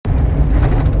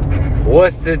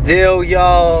What's the deal,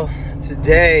 y'all?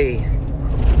 Today,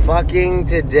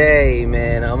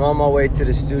 man, I'm on my way to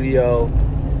the studio.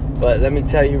 But let me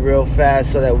tell you real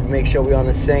fast so that we make sure we're on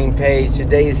the same page.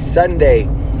 Today is Sunday,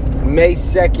 May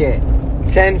 2nd,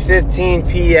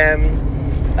 10:15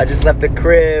 p.m. I just left the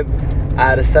crib.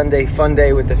 I had a Sunday fun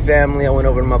day with the family. I went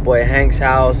over to my boy Hank's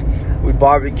house. We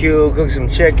barbecued, cooked some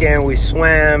chicken. We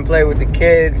swam, played with the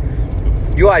kids.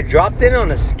 Yo, I dropped in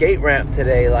on a skate ramp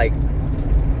today. Like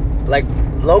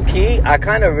low-key, I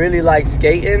kind of really like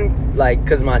skating,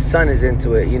 because my son is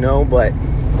into it, but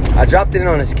I dropped in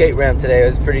on a skate ramp today. It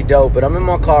was pretty dope. But I'm in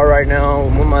my car right now.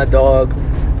 I'm with my dog,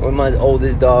 with my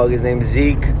oldest dog. His name's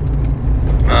Zeke.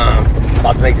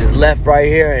 About to make this left right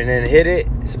here and then hit it.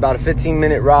 It's about a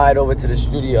 15-minute ride over to the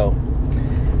studio.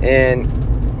 And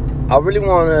I really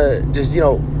want to just,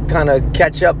 kind of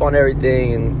catch up on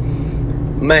everything.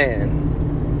 And,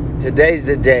 man, today's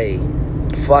the day.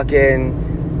 Fucking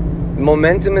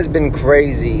momentum has been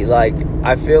crazy.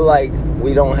 I feel like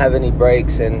we don't have any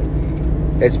breaks, and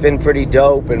it's been pretty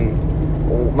dope.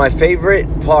 And my favorite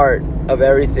part of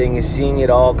everything is seeing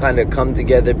it all kind of come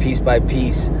together piece by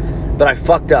piece. But I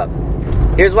fucked up.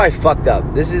 Here's why I fucked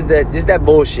up. This is that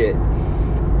bullshit.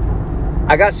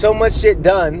 I got so much shit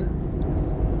done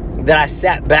that I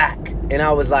sat back and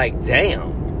I was like,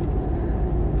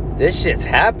 damn, this shit's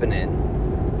happening.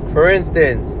 For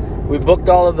instance, we booked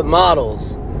all of the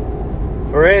models.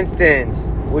 For instance,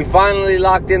 we finally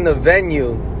locked in the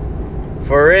venue.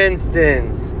 For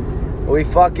instance, we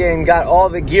fucking got all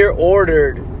the gear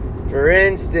ordered. For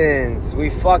instance, we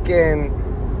got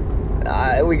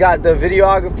the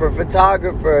videographer,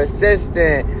 photographer,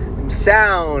 assistant,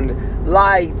 sound,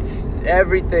 lights,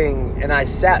 everything. And I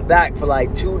sat back for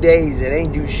 2 days and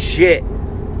ain't do shit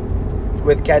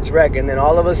with Catch Rec. And then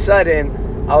all of a sudden,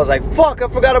 I was like, fuck, I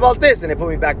forgot about this. And they put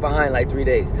me back behind 3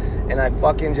 days. And I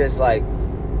fucking just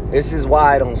this is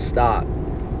why I don't stop.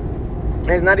 And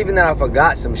it's not even that I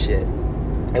forgot some shit.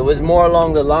 It was more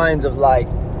along the lines of if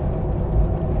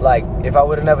I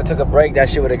would have never took a break, that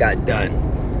shit would have got done.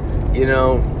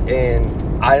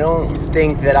 And I don't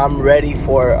think that I'm ready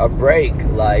for a break.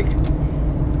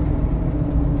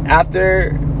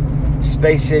 After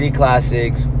Space City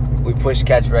Classics, we pushed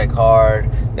Catch Rec hard.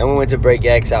 Then we went to Break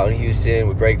X out in Houston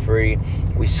with Break Free.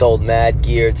 We sold mad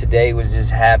gear. Today was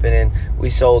just happening. We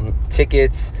sold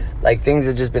tickets. Things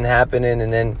have just been happening.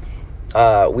 And then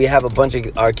we have a bunch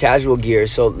of our casual gear.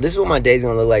 So this is what my day's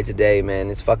going to look like today, man.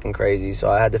 It's fucking crazy.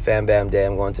 So I had the Fam Bam Day.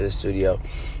 I'm going to the studio.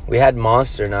 We had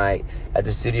Monster Night at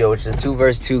the studio, which is a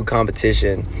 2vs2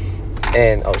 competition.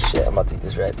 And, oh shit, I'm about to eat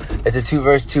this red. It's a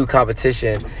 2vs2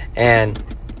 competition. And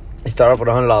it started off with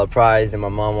a $100 prize, and my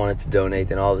mom wanted to donate.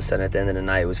 Then all of a sudden, at the end of the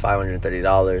night, it was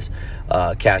 $530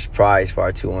 cash prize for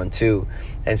our 2-on-2.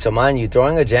 And so, mind you,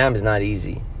 throwing a jam is not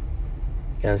easy. You know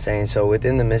what I'm saying? So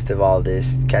within the midst of all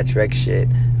this Catch Rec shit,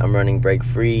 I'm running Break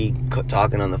Free,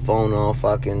 talking on the phone all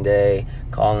fucking day,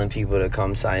 calling people to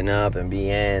come sign up and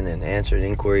be in, and answering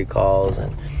inquiry calls,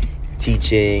 and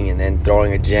teaching, and then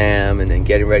throwing a jam, and then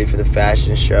getting ready for the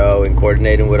fashion show, and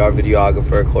coordinating with our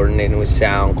videographer, coordinating with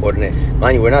sound,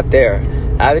 mind you, we're not there.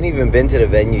 I haven't even been to the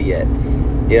venue yet.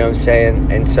 You know what I'm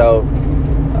saying? And so,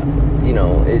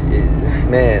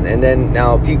 man, and then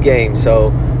now peep game.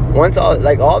 So once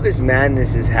all this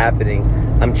madness is happening,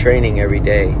 I'm training every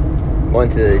day, going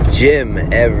to the gym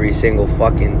every single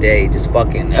fucking day, just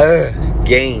fucking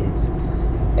gains.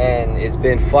 And it's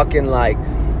been fucking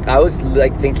I was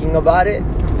thinking about it,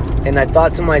 and I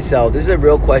thought to myself, this is a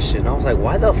real question. I was like,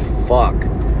 why the fuck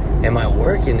am I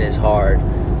working this hard?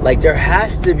 There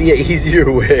has to be an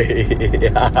easier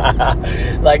way.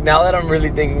 Now that I'm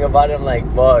really thinking about it, I'm like,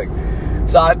 fuck.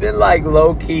 So I've been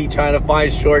low-key trying to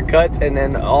find shortcuts, and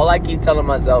then all I keep telling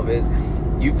myself is,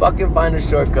 you fucking find a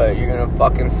shortcut, you're gonna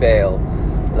fucking fail.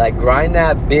 Grind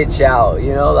that bitch out,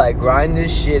 grind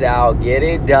this shit out, get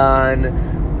it done.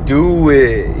 Do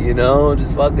it,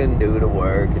 just fucking do the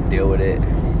work and deal with it,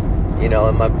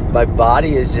 and my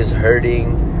body is just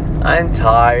hurting. I'm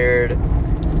tired.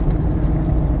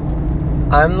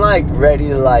 I'm ready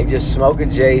to just smoke a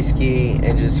J-ski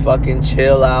and just fucking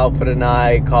chill out for the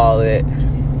night, call it.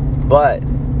 But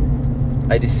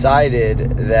I decided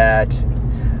that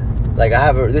I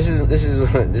have this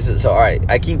is so, all right,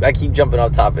 I keep jumping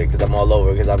off topic because I'm all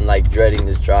over, because I'm dreading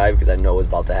this drive because I know what's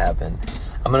about to happen.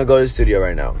 I'm gonna go to the studio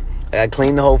right now. I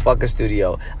cleaned the whole fucking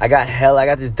studio. I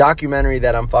got this documentary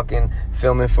that I'm fucking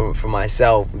filming for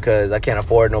myself, because I can't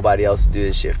afford nobody else to do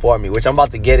this shit for me, which I'm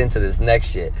about to get into this next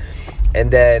shit.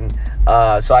 And then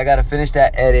so I gotta finish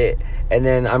that edit, And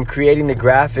then I'm creating the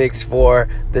graphics for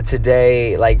the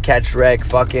Today, like, Catch Rec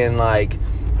fucking, like,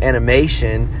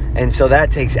 animation, and so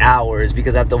that takes hours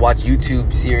because I have to watch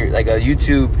YouTube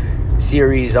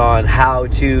series on how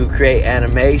to create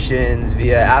animations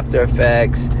via After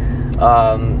Effects,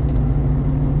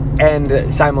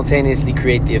 and simultaneously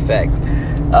create the effect.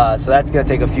 So that's gonna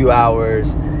take a few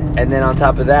hours, and then on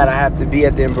top of that, I have to be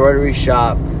at the embroidery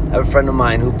shop. I have a friend of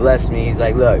mine who blessed me. He's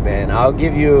like, look, man, I'll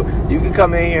give you can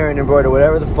come in here and embroider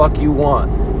whatever the fuck you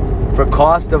want for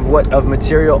cost of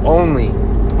material only,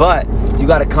 but you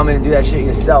got to come in and do that shit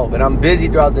yourself. And I'm busy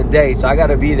throughout the day, so I got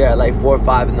to be there at like 4 or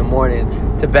 5 in the morning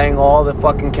to bang all the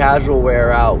fucking casual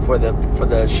wear out for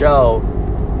the show,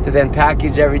 to then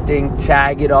package everything,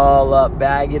 tag it all up,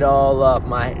 bag it all up.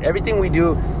 Everything we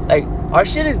do, like, our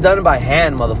shit is done by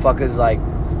hand, motherfuckers. Like,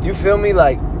 you feel me?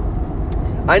 Like,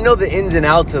 I know the ins and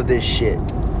outs of this shit.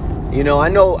 You know, I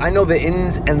know the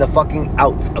ins and the fucking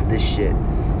outs of this shit.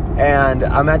 And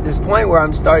I'm at this point where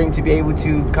I'm starting to be able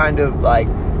to kind of like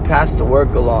pass the work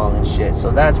along and shit.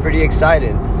 So that's pretty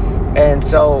exciting. And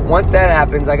so once that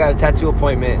happens, I got a tattoo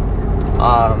appointment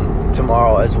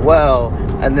tomorrow as well.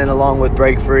 And then along with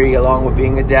Break Free, along with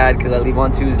being a dad, because I leave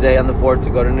on Tuesday on the 4th to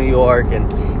go to New York.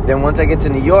 And then once I get to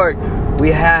New York,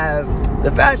 we have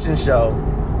the fashion show.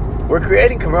 We're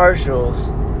creating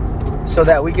commercials so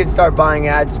that we can start buying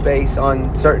ad space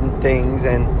on certain things,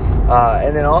 and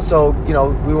then also, you know,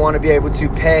 we want to be able to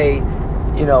pay,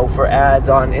 you know, for ads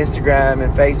on Instagram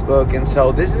and Facebook. And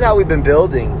so this is how we've been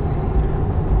building.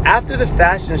 After the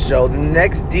fashion show, the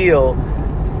next deal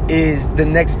is the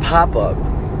next pop-up.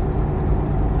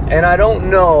 And I don't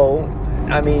know,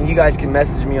 I mean, you guys can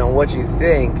message me on what you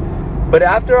think, but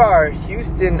after our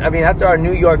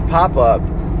New York pop-up,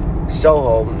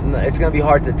 Soho, it's going to be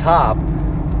hard to top.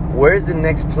 Where's the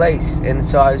next place? And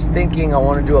so I was thinking I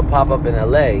want to do a pop-up in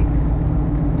LA.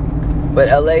 But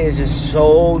LA is just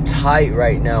so tight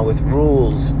right now with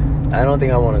rules. I don't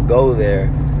think I want to go there.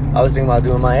 I was thinking about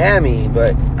doing Miami,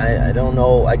 but I don't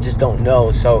know. I just don't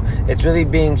know. So it's really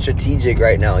being strategic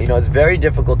right now. You know, it's very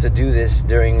difficult to do this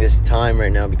during this time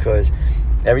right now because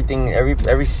every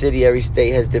city, every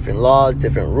state has different laws,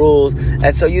 different rules.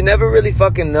 And so you never really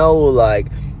fucking know, like,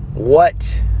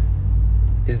 what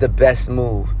is the best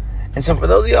move. And so for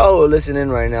those of y'all who are listening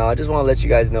right now, I just want to let you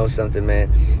guys know something, man.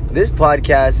 This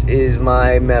podcast is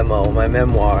my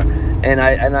memoir. And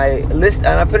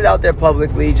I put it out there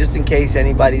publicly just in case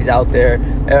anybody's out there,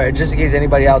 or just in case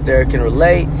anybody out there can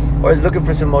relate or is looking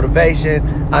for some motivation.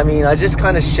 I mean, I just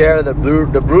kind of share the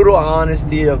brutal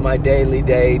honesty of my daily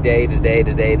day to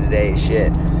day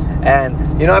shit.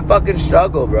 And, you know, I fucking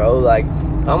struggle, bro. Like,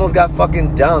 I almost got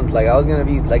fucking dumped. Like, I was gonna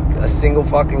be like a single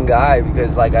fucking guy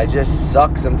because, like, I just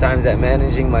suck sometimes at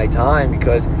managing my time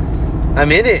because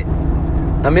I'm in it.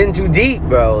 I'm in too deep,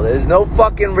 bro. There's no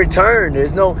fucking return.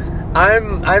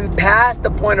 I'm past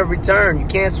the point of return. You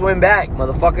can't swim back,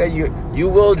 motherfucker. You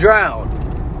will drown.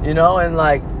 You know, and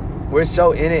like, we're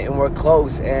so in it and we're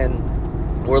close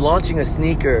and we're launching a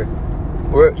sneaker.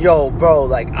 Bro,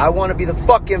 like, I want to be the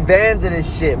fucking Vans of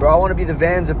this shit, bro. I want to be the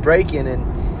Vans of breaking, and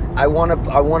I want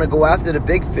to go after the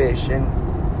big fish, and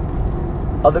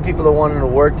other people are wanting to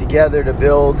work together to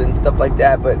build and stuff like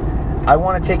that. But I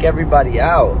want to take everybody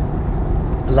out,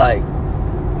 like,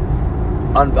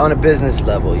 on a business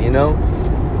level, you know.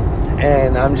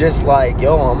 And I'm just like,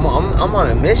 I'm on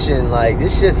a mission. Like,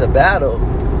 this shit's a battle,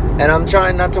 and I'm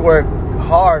trying not to work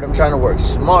hard. I'm trying to work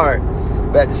smart,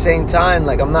 but at the same time,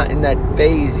 like, I'm not in that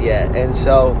phase yet. And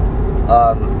so,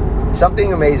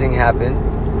 something amazing happened.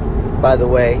 By the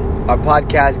way, our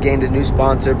podcast gained a new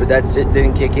sponsor, but that shit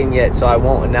didn't kick in yet, so I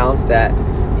won't announce that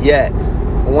yet.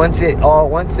 Once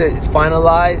it's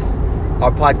finalized,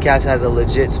 our podcast has a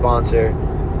legit sponsor.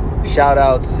 Shout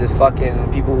outs to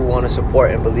fucking people who want to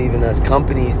support and believe in us,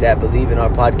 companies that believe in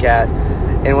our podcast.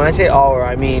 And when I say our,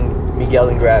 I mean Miguel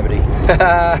and Gravity.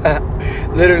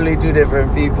 Literally two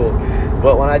different people.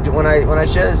 But when I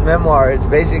share this memoir, it's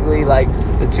basically like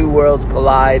the two worlds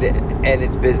collide, and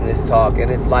it's business talk and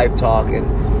it's life talk, and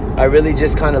I really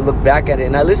just kind of look back at it,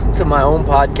 and I listen to my own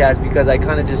podcast because I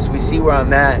kind of we see where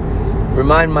I'm at,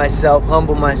 remind myself,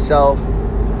 humble myself,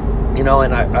 you know.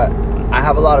 And I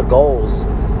have a lot of goals.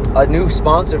 A new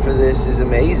sponsor for this is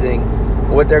amazing.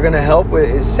 What they're gonna help with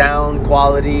is sound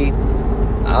quality,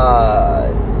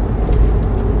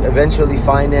 eventually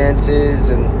finances.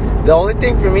 And the only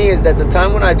thing for me is that the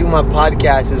time when I do my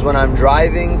podcast is when I'm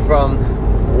driving from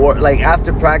work, like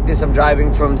after practice, I'm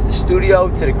driving from the studio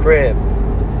to the crib.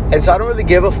 And so I don't really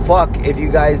give a fuck if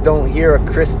you guys don't hear a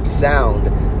crisp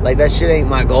sound. Like, that shit ain't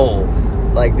my goal.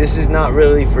 Like, this is not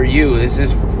really for you. This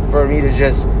is for me to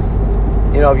just,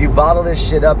 you know, if you bottle this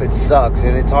shit up, it sucks.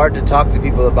 And it's hard to talk to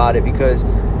people about it because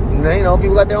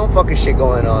people got their own fucking shit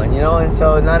going on, and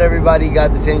so not everybody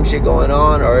got the same shit going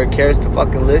on or cares to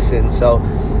fucking listen. So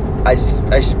I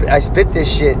spit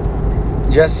this shit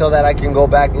just so that I can go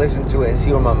back, listen to it, and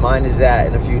see where my mind is at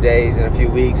in a few days, in a few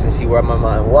weeks, and see where my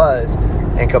mind was,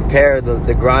 and compare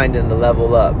the grind and the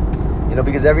level up.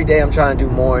 Because every day I'm trying to do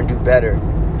more and do better.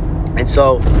 And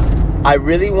so I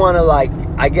really want to,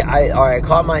 I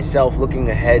caught myself looking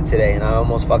ahead today, and I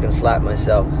almost fucking slapped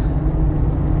myself.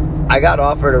 I got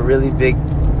offered a really big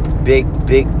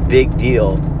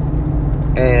deal.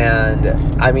 And,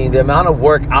 I mean, the amount of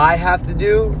work I have to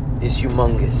do is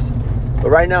humongous. But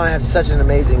right now I have such an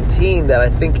amazing team that I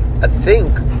think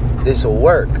this will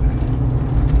work.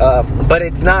 But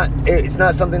it's not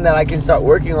something that I can start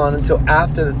working on until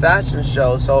after the fashion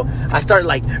show. So I started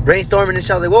brainstorming this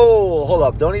show. I was like, whoa, hold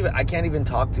up. I can't even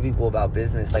talk to people about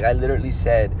business. I literally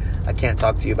said, I can't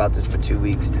talk to you about this for 2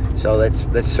 weeks. So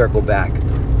let's circle back.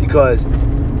 Because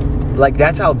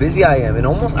that's how busy I am. And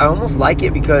I almost like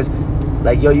it because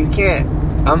you can't,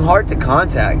 I'm hard to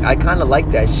contact. I kind of like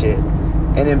that shit.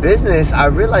 And in business, I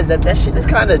realized that shit is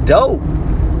kind of dope.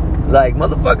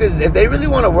 Motherfuckers, if they really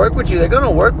want to work with you, they're going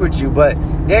to work with you. But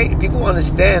people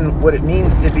understand what it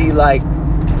means to be,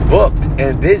 booked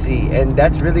and busy. And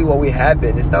that's really what we have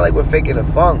been. It's not like we're faking a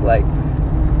funk.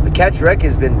 The Catch Rec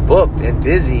has been booked and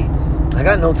busy. I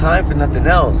got no time for nothing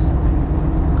else.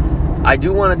 I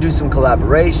do want to do some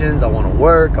collaborations. I want to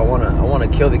work. I want to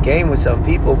kill the game with some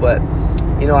people. But,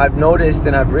 I've noticed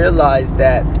and I've realized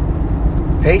that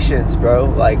patience,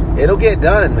 bro. It'll get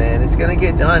done, man. It's gonna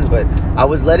get done. But I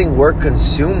was letting work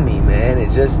consume me, man.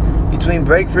 It just, between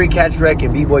Break Free, Catch Rec,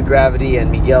 and B-Boy Gravity,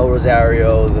 and Miguel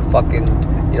Rosario, the fucking,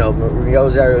 Miguel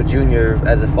Rosario Jr.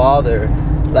 as a father,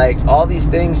 all these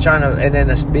things and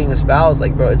then being a spouse,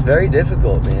 bro, it's very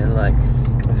difficult, man.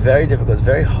 It's very difficult. It's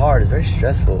very hard. It's very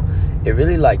stressful. It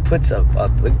really, puts a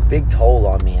big toll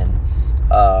on me. And,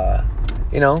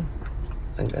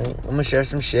 I'm gonna share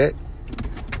some shit.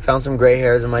 Found some gray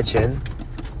hairs on my chin.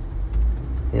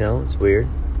 It's weird.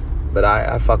 But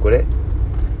I fuck with it.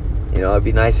 It'd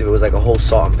be nice if it was a whole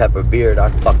salt and pepper beard.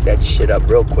 I'd fuck that shit up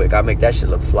real quick. I'd make that shit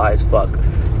look fly as fuck.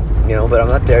 But I'm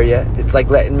not there yet. It's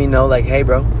letting me know, hey,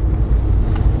 bro.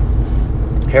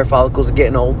 Hair follicles are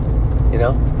getting old.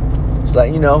 It's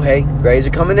letting you know, hey, grays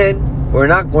are coming in. We're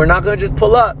not gonna just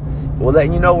pull up. We're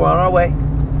letting you know we're on our way.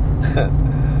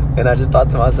 And I just thought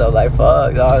to myself,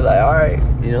 fuck. I was all right,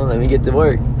 let me get to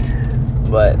work.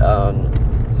 But,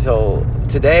 so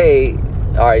today,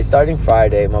 all right, starting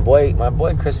Friday, my boy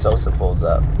Chris Sosa pulls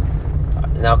up.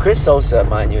 Now, Chris Sosa,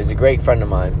 mind you, is a great friend of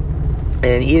mine.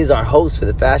 And he is our host for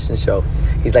the fashion show.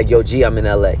 He's like, yo, G, I'm in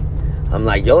LA. I'm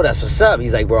like, yo, that's what's up.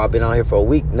 He's like, bro, I've been out here for a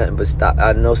week, nothing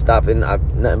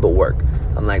but work.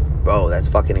 I'm like, bro, that's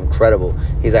fucking incredible.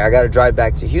 He's like, I got to drive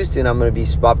back to Houston. I'm going to be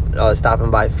stopping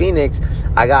by Phoenix.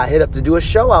 I got hit up to do a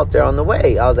show out there on the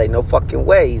way. I was like, no fucking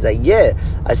way. He's like, yeah.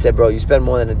 I said, bro, you spend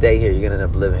more than a day here, you're going to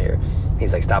end up living here.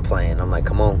 He's like, stop playing. I'm like,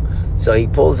 come on. So he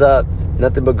pulls up,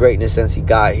 nothing but greatness since he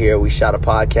got here. We shot a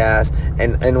podcast.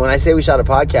 And when I say we shot a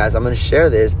podcast, I'm going to share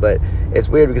this, but it's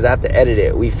weird because I have to edit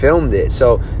it. We filmed it.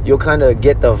 So you'll kind of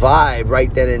get the vibe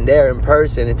right then and there in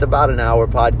person. It's about an hour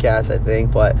podcast, I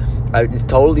think, but it's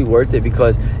totally worth it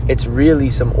because it's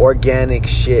really some organic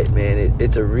shit, man.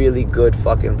 It's a really good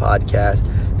fucking podcast.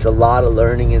 It's a lot of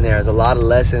learning in there. There's a lot of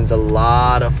lessons, a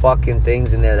lot of fucking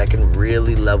things in there that can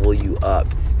really level you up.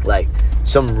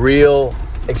 Some real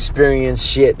experience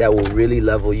shit that will really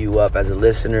level you up as a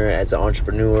listener, as an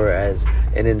entrepreneur, as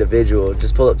an individual.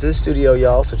 Just pull up to the studio,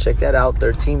 y'all. So check that out.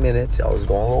 13 minutes. I was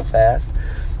going a little fast.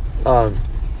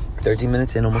 13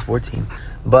 minutes in, almost 14.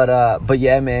 But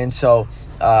yeah, man. So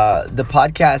the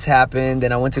podcast happened,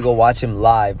 and I went to go watch him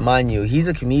live. Mind you, he's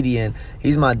a comedian.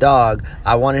 He's my dog.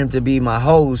 I wanted him to be my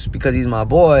host because he's my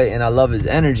boy, and I love his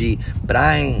energy. But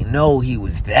I ain't know he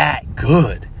was that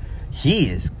good. He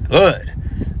is good.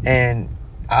 And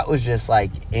I was just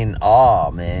in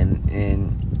awe, man.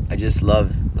 And I just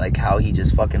love how he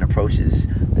just fucking approaches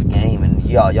the game. And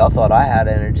y'all thought I had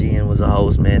energy and was a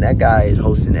host, man. That guy is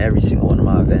hosting every single one of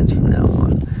my events from now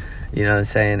on. You know what I'm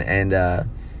saying? And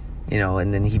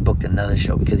and then he booked another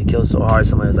show because he killed so hard.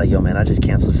 Somebody was like, yo, man, I just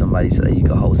canceled somebody so that you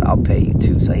can host. I'll pay you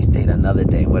too. So he stayed another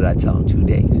day. What did I tell him? 2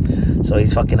 days. So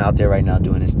he's fucking out there right now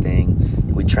doing his thing.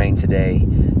 We trained today.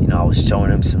 I was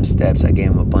showing him some steps. I gave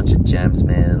him a bunch of gems,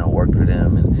 man, and I worked with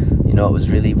him. And, it was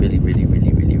really, really, really,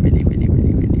 really, really, really, really, really,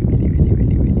 really, really, really,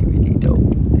 really, really, really dope.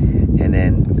 And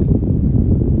then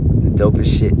the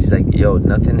dopest shit, just yo,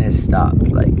 nothing has stopped.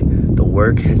 The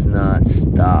work has not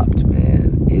stopped,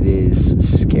 man. It is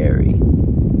scary.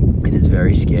 It is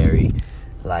very scary.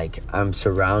 like, I'm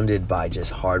surrounded by just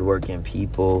hardworking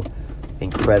people,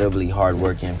 incredibly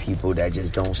hardworking people that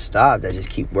just don't stop, that just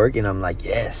keep working. I'm like,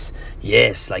 yes,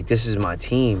 like, this is my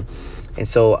team. And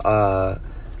so,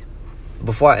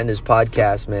 before I end this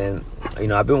podcast, man, you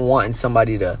know, I've been wanting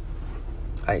somebody to,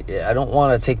 I don't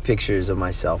want to take pictures of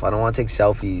myself. I don't want to take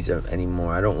selfies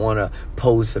anymore. I don't want to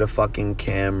pose for the fucking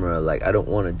camera. Like, I don't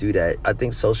want to do that. I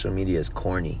think social media is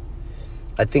corny.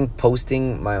 I think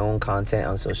posting my own content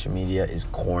on social media is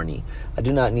corny. I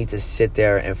do not need to sit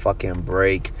there and fucking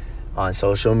break on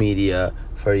social media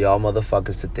for y'all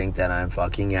motherfuckers to think that I'm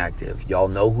fucking active. Y'all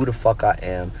know who the fuck I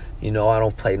am. You know I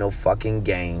don't play no fucking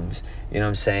games. You know what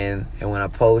I'm saying? And when I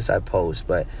post, I post.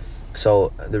 But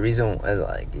so the reason,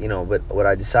 like, you know, but what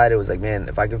I decided was like, man,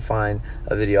 if I can find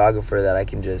a videographer that I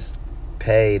can just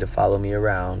pay to follow me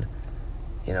around,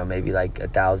 you know, maybe like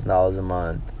 $1,000 a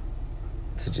month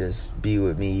to just be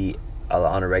with me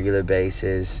on a regular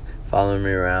basis, following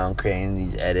me around, creating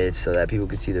these edits so that people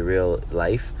can see the real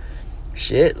life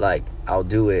shit, like, I'll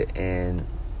do it. And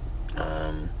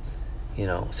you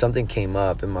know, something came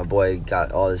up and my boy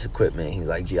got all this equipment. He's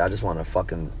like, gee, I want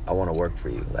to work for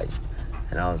you. Like,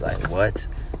 and I was like, what?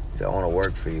 He said, I want to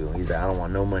work for you. He's like, I don't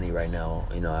want no money right now.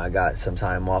 You know, I got some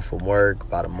time off from work,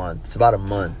 about a month. It's about a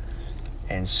month.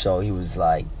 And so he was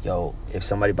like, yo, if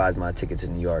somebody buys my ticket to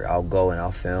New York, I'll go and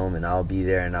I'll film and I'll be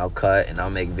there and I'll cut and I'll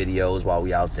make videos while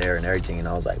we out there and everything. And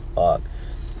I was like, fuck.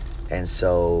 And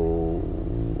so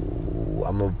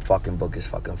I'm going to fucking book his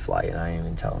fucking flight. And I ain't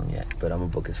even tell him yet, but I'm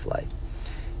going to book his flight.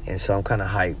 And so I'm kind of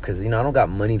hyped because, you know, I don't got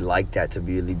money like that to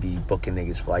really be booking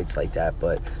niggas flights like that.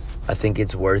 But I think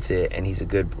it's worth it, and he's a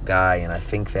good guy. And I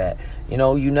think that, you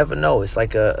know, you never know. It's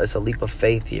like it's a leap of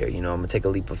faith here. You know, I'm going to take a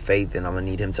leap of faith, and I'm going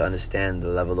to need him to understand the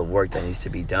level of work that needs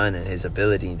to be done and his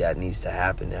ability that needs to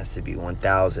happen. It has to be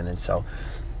 1,000. And so,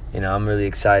 you know, I'm really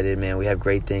excited, man. We have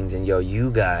great things. And, yo, you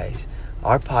guys,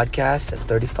 our podcast at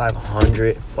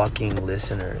 3,500 fucking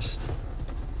listeners.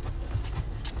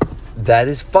 That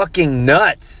is fucking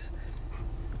nuts.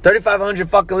 3,500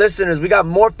 fucking listeners. We got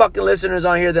more fucking listeners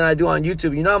on here than I do on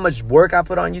YouTube. You know how much work I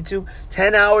put on YouTube?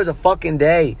 10 hours a fucking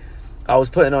day I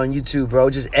was putting on YouTube, bro.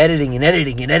 Just editing. And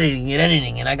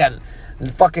I got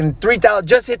fucking 3,000,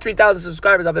 just hit 3,000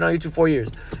 subscribers. I've been on YouTube 4 years.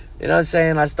 You know what I'm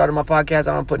saying? I started my podcast.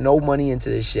 I don't put no money into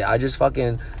this shit. I just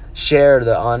fucking share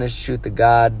the honest truth of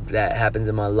God that happens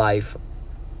in my life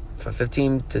for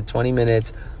 15 to 20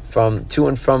 minutes to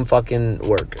and from fucking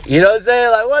work. You know what I'm saying?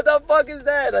 Like, what the fuck is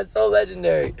that? That's so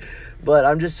legendary. But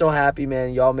I'm just so happy,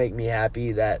 man. Y'all make me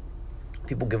happy that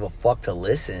people give a fuck to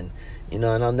listen. You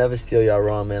know, and I'll never steal y'all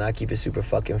wrong, man. I keep it super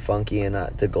fucking funky. And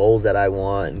the goals that I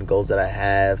want and goals that I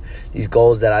have, these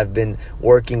goals that I've been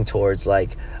working towards,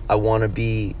 like, I want to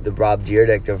be the Rob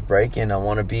Dyrdek of breaking. I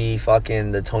want to be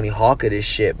fucking the Tony Hawk of this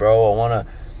shit, bro.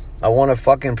 I want to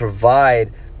fucking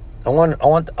provide. I want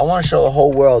to show the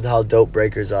whole world how dope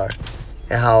breakers are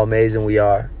and how amazing we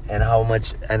are and how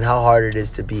much and how hard it is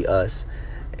to be us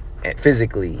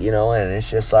physically, you know. And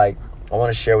it's just like, I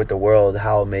want to share with the world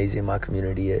how amazing my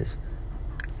community is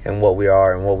and what we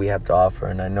are and what we have to offer.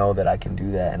 And I know that I can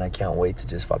do that, and I can't wait to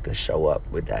just fucking show up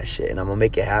with that shit. And I'm going to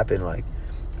make it happen. Like,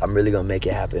 I'm really going to make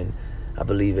it happen. I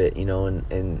believe it, you know,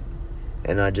 and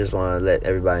I just want to let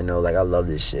everybody know, like, I love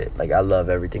this shit. Like, I love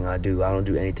everything I do. I don't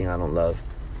do anything I don't love.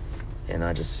 And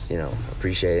I just, you know,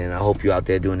 appreciate it. And I hope you out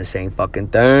there doing the same fucking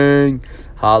thing.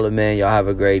 Holla, man. Y'all have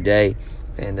a great day.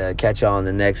 And catch y'all on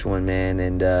the next one, man.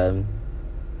 And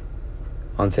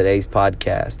on today's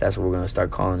podcast. That's what we're going to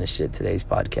start calling this shit, today's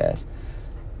podcast.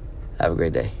 Have a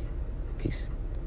great day. Peace.